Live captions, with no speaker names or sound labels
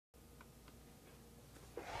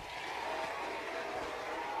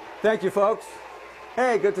Thank you, folks.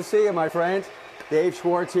 Hey, good to see you, my friend. Dave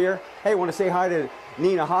Schwartz here. Hey, want to say hi to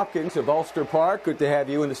Nina Hopkins of Ulster Park. Good to have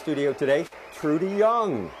you in the studio today. Trudy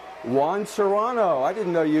Young, Juan Serrano. I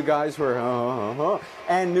didn't know you guys were,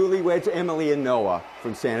 and newlyweds Emily and Noah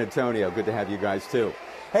from San Antonio. Good to have you guys, too.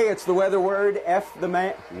 Hey, it's the weather word, F the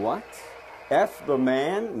man. What? F the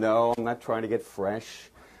man? No, I'm not trying to get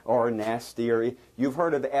fresh or nasty. Or, you've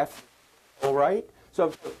heard of F, all right?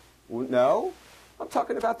 So, no? I'm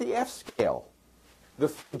talking about the F scale, the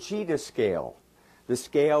Fujita scale, the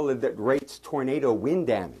scale that rates tornado wind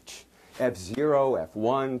damage, F0,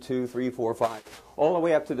 F1, 2, 3, 4, 5, all the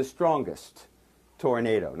way up to the strongest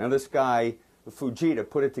tornado. Now this guy, Fujita,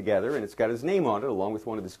 put it together, and it's got his name on it, along with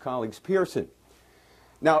one of his colleagues, Pearson.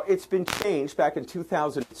 Now it's been changed. Back in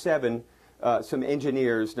 2007, some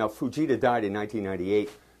engineers, now Fujita died in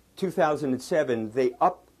 1998, 2007, they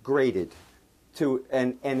upgraded to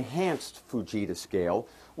an enhanced Fujita scale,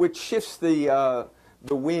 which shifts the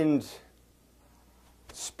wind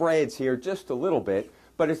spreads here just a little bit,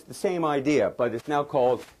 but it's the same idea, but it's now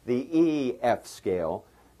called the EF scale,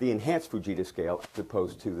 the enhanced Fujita scale, as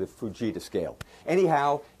opposed to the Fujita scale.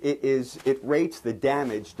 Anyhow, it rates the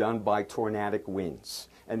damage done by tornadic winds,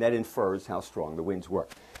 and that infers how strong the winds were.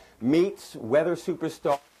 Meets weather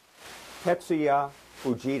superstar Tetsuya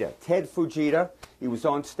Fujita. Ted Fujita, he was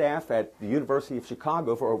on staff at the University of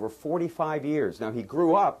Chicago for over 45 years. Now, he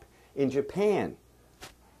grew up in Japan,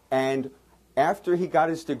 and after he got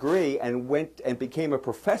his degree and went and became a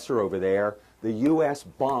professor over there, the U.S.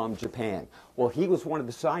 bombed Japan. Well, he was one of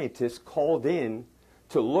the scientists called in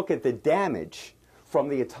to look at the damage from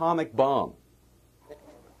the atomic bomb.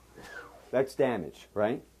 That's damage,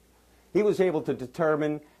 right? He was able to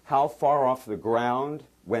determine how far off the ground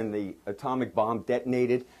when the atomic bomb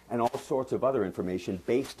detonated, and all sorts of other information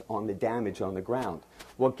based on the damage on the ground.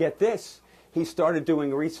 Well, get this. He started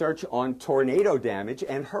doing research on tornado damage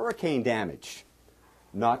and hurricane damage,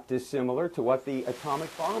 not dissimilar to what the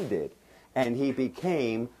atomic bomb did. And he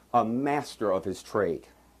became a master of his trade.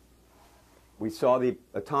 We saw the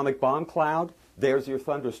atomic bomb cloud. There's your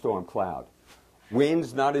thunderstorm cloud.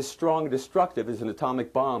 Winds not as strong and destructive as an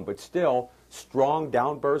atomic bomb, but still strong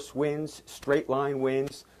downburst winds, straight line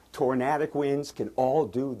winds, tornadic winds can all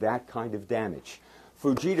do that kind of damage.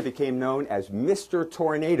 Fujita became known as Mr.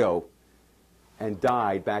 Tornado and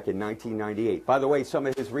died back in 1998. By the way, some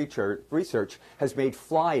of his research has made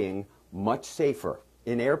flying much safer.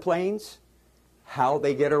 In airplanes, how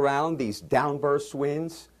they get around these downburst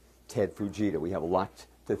winds, Ted Fujita. We have a lot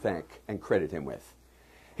to thank and credit him with.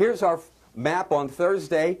 Here's our map on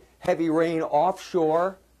Thursday. Heavy rain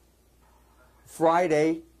offshore.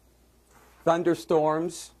 Friday,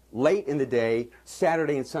 thunderstorms late in the day.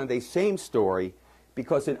 Saturday and Sunday, same story,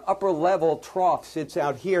 because an upper level trough sits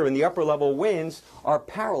out here, and the upper level winds are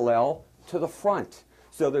parallel to the front.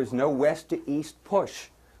 So there's no west to east push.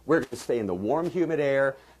 We're going to stay in the warm, humid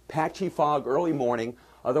air, patchy fog early morning,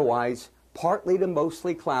 otherwise partly to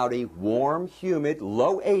mostly cloudy, warm, humid,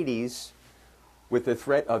 low 80s, with the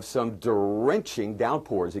threat of some drenching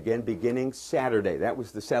downpours, again, beginning Saturday. That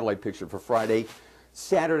was the satellite picture for Friday.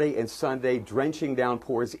 Saturday and Sunday, drenching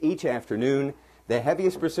downpours each afternoon. The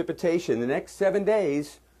heaviest precipitation the next 7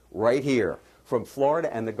 days, right here, from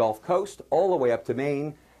Florida and the Gulf Coast all the way up to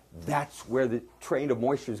Maine. That's where the train of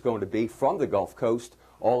moisture is going to be, from the Gulf Coast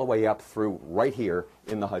all the way up through right here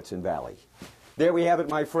in the Hudson Valley. There we have it,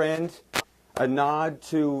 my friend. A nod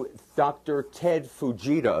to Dr. Ted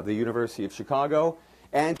Fujita of the University of Chicago,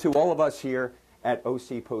 and to all of us here at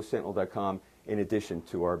ocpostsentinel.com, in addition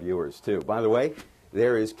to our viewers, too. By the way,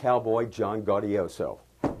 there is Cowboy John Gaudioso.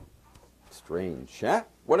 Strange, huh?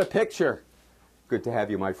 What a picture. Good to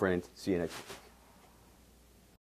have you, my friend. See you next week.